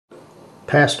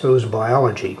Pasto's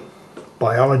Biology,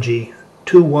 Biology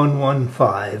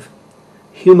 2115,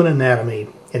 Human Anatomy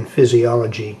and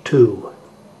Physiology 2.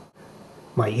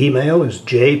 My email is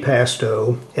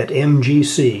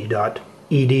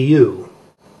jpasto@mgc.edu.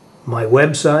 My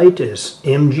website is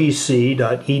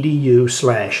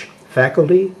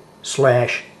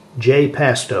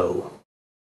mgc.edu/faculty/jpasto.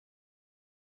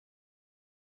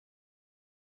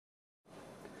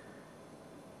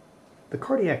 The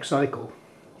cardiac cycle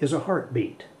is a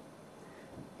heartbeat,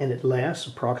 and it lasts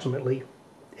approximately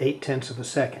 0.8 of a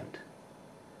second.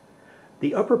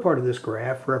 The upper part of this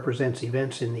graph represents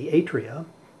events in the atria,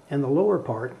 and the lower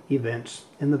part events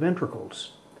in the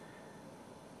ventricles.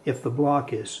 If the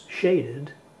block is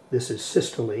shaded, this is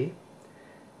systole,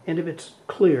 and if it's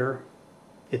clear,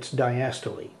 it's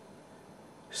diastole.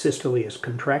 Systole is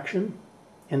contraction,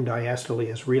 and diastole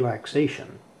is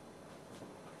relaxation.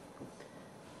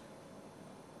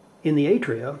 In the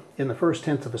atria, in the first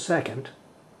 1/10 of a second,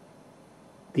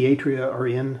 the atria are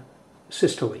in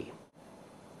systole.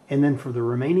 And then for the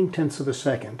remaining 1/10 of a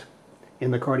second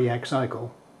in the cardiac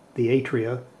cycle, the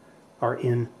atria are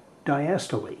in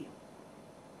diastole.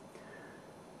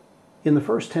 In the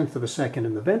first 1/10 of a second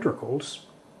in the ventricles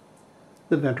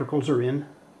are in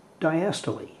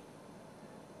diastole.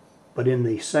 But in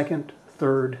the second,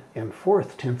 third, and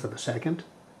fourth 1/10 of a second,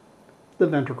 the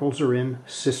ventricles are in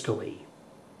systole.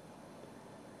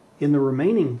 In the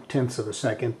remaining 1/10 of a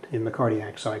second in the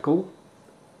cardiac cycle,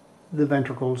 the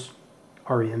ventricles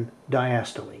are in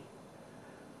diastole.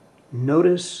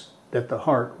 Notice that the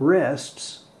heart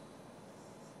rests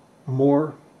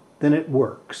more than it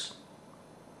works.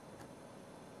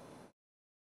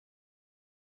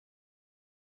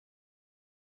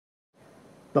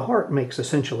 The heart makes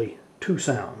essentially two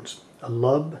sounds, a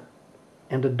lub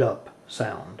and a dup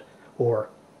sound, or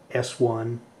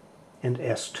S1 and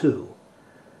S2.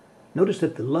 Notice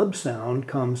that the lub sound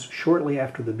comes shortly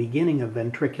after the beginning of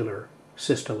ventricular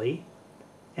systole,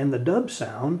 and the dub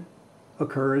sound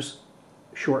occurs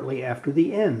shortly after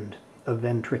the end of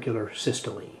ventricular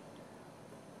systole.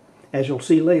 As you'll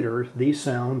see later, these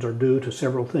sounds are due to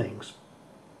several things.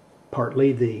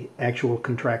 Partly the actual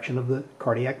contraction of the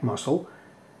cardiac muscle,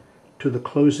 to the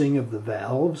closing of the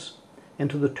valves, and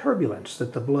to the turbulence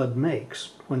that the blood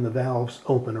makes when the valves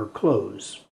open or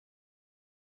close.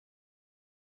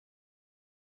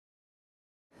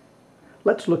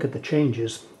 Let's look at the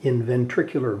changes in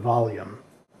ventricular volume.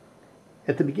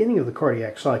 At the beginning of the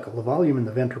cardiac cycle, the volume in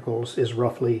the ventricles is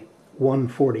roughly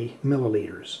 140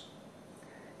 milliliters.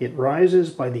 It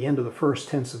rises by the end of the first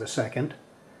 1/10 of a second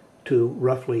to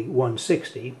roughly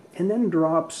 160, and then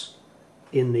drops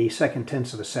in the second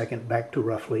 1/10 of a second back to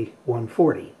roughly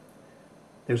 140.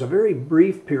 There's a very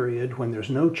brief period when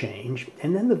there's no change,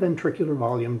 and then the ventricular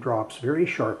volume drops very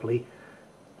sharply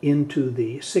into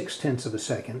the 6/10 of a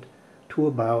second to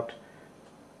about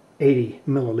 80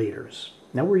 milliliters.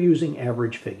 Now we're using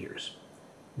average figures.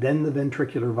 Then the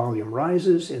ventricular volume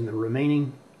rises in the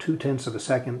remaining 2/10 of a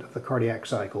second of the cardiac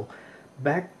cycle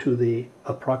back to the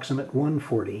approximate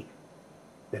 140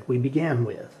 that we began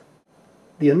with.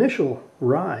 The initial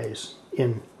rise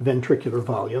in ventricular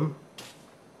volume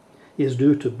is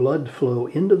due to blood flow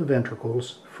into the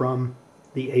ventricles from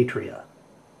the atria.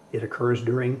 It occurs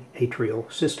during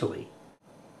atrial systole.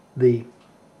 The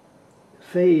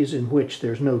phase in which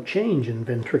there's no change in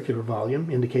ventricular volume,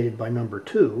 indicated by number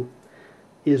 2,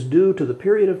 is due to the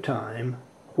period of time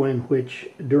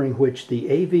during which the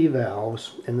AV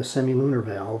valves and the semilunar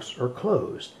valves are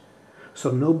closed,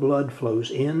 so no blood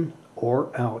flows in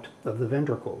or out of the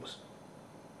ventricles.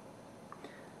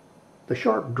 The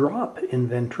sharp drop in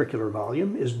ventricular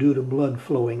volume is due to blood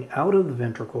flowing out of the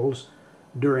ventricles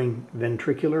during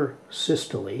ventricular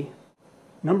systole.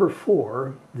 Number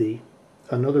 4,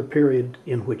 another period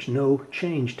in which no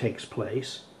change takes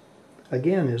place,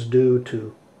 again is due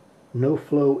to no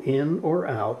flow in or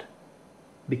out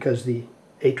because the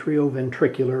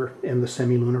atrioventricular and the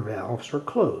semilunar valves are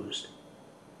closed.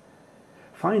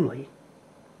 Finally,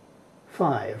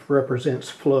 5 represents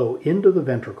flow into the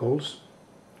ventricles,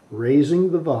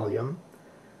 raising the volume,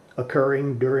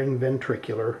 occurring during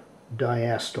ventricular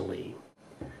diastole.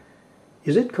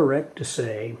 Is it correct to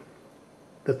say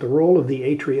that the role of the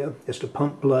atria is to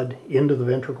pump blood into the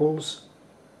ventricles?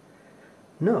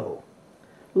 No.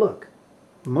 Look,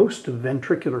 most of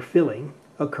ventricular filling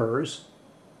occurs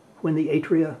when the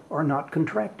atria are not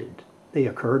contracted. They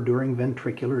occur during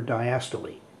ventricular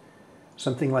diastole.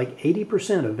 Something like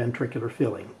 80% of ventricular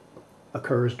filling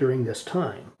occurs during this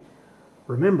time.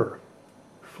 Remember,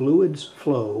 fluids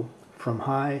flow from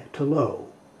high to low.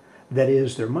 That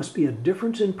is, there must be a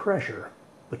difference in pressure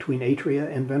between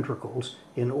atria and ventricles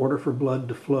in order for blood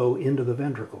to flow into the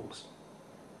ventricles.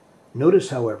 Notice,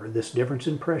 however, this difference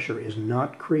in pressure is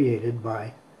not created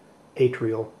by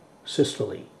atrial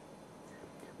systole.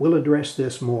 We'll address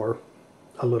this more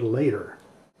a little later.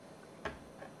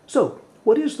 So,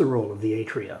 what is the role of the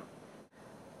atria?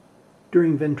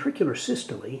 During ventricular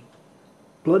systole,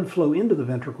 blood flow into the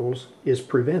ventricles is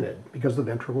prevented because the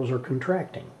ventricles are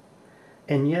contracting,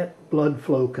 and yet blood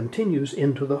flow continues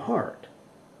into the heart.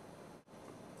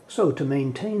 So, to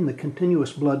maintain the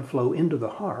continuous blood flow into the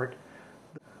heart,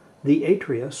 the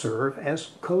atria serve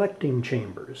as collecting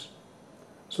chambers.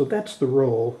 So that's the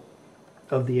role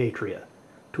of the atria,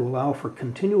 to allow for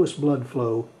continuous blood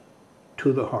flow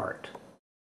to the heart.